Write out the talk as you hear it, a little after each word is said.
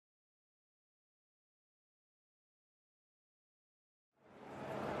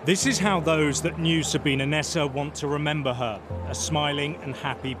This is how those that knew Sabina Nessa want to remember her, a smiling and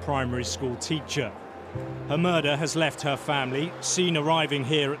happy primary school teacher. Her murder has left her family, seen arriving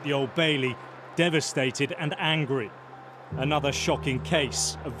here at the Old Bailey, devastated and angry. Another shocking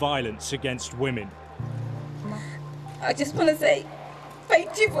case of violence against women. I just want to say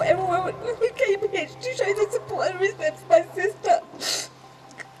thank you for everyone who came here to show the support and respect for my sister.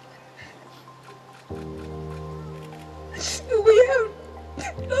 We have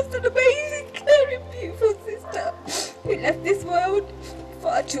lost an amazing, caring, beautiful sister who left this world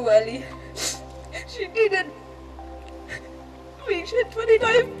far too early. She didn't reach her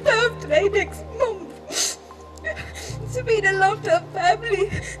 29th birthday next month. Sabina loved her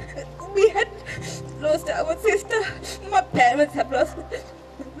family. We had lost our sister. My parents have lost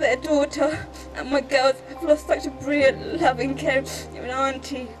their daughter. And my girls have lost such a brilliant, loving, caring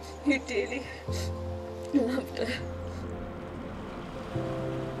auntie who dearly loved her.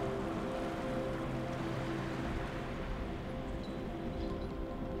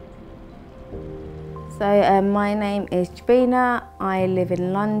 So my name is Jebina, I live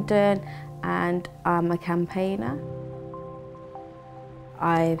in London and I'm a campaigner.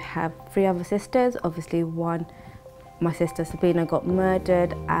 I have 3 other sisters, obviously my sister Sabina got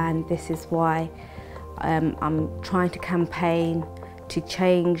murdered, and this is why I'm trying to campaign to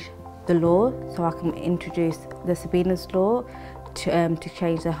change the law so I can introduce the Sabina's law to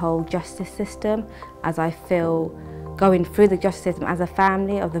change the whole justice system, as I feel going through the justice system as a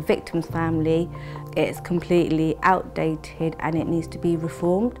family, of the victim's family, it's completely outdated and it needs to be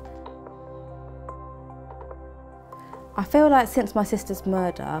reformed. I feel like since my sister's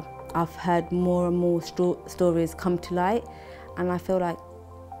murder, I've heard more and more stories come to light, and I feel like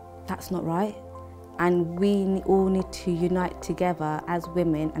that's not right. And we all need to unite together as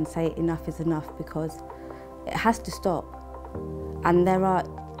women and say enough is enough, because it has to stop. And there are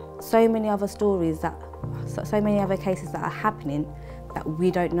so many other stories so many other cases that are happening that we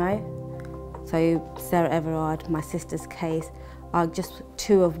don't know. So Sarah Everard, my sister's case, are just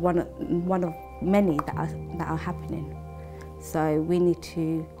one of many that are happening. So we need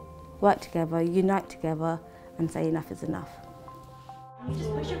to work together, unite together, and say enough is enough. You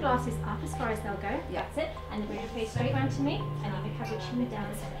just push your glasses up as far as they'll go. Yeah. That's it. And then bring your face straight round to me, and you can have your chin down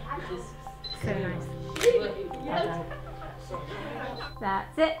the center. So nice. Well done.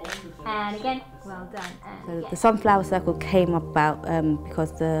 That's it. And again, well done. And so the sunflower circle came about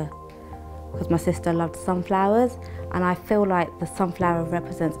because my sister loved sunflowers, and I feel like the sunflower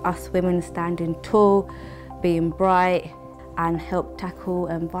represents us women standing tall, being bright, and help tackle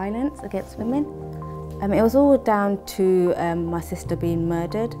violence against women. It was all down to my sister being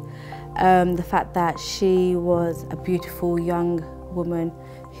murdered. The fact that she was a beautiful young woman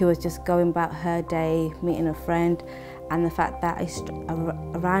who was just going about her day, meeting a friend, and the fact that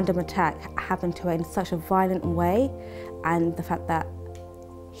a random attack happened to her in such a violent way, and the fact that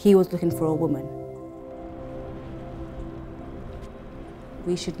he was looking for a woman.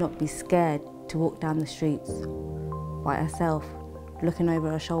 We should not be scared to walk down the streets by ourselves, looking over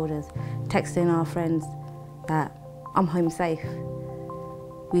our shoulders, texting our friends that I'm home safe.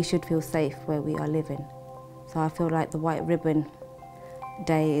 We should feel safe where we are living. So I feel like the White Ribbon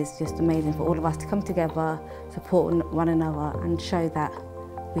Day is just amazing for all of us to come together, support one another, and show that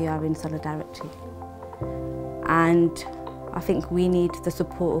we are in solidarity. And I think we need the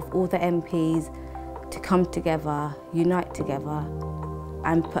support of all the MPs to come together, unite together,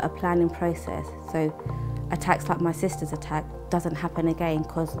 and put a plan in process so attacks like my sister's attack doesn't happen again,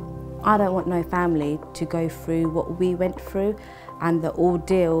 because I don't want no family to go through what we went through, and the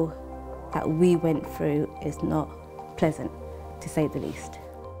ordeal that we went through is not pleasant, to say the least.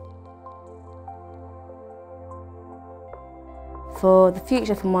 For the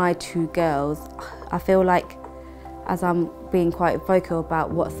future for my 2 girls, I feel like, as I'm being quite vocal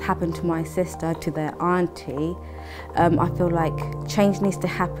about what's happened to my sister, to their auntie, I feel like change needs to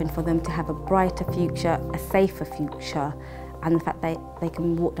happen for them to have a brighter future, a safer future, and the fact that they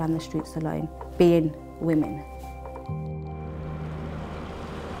can walk down the streets alone, being women.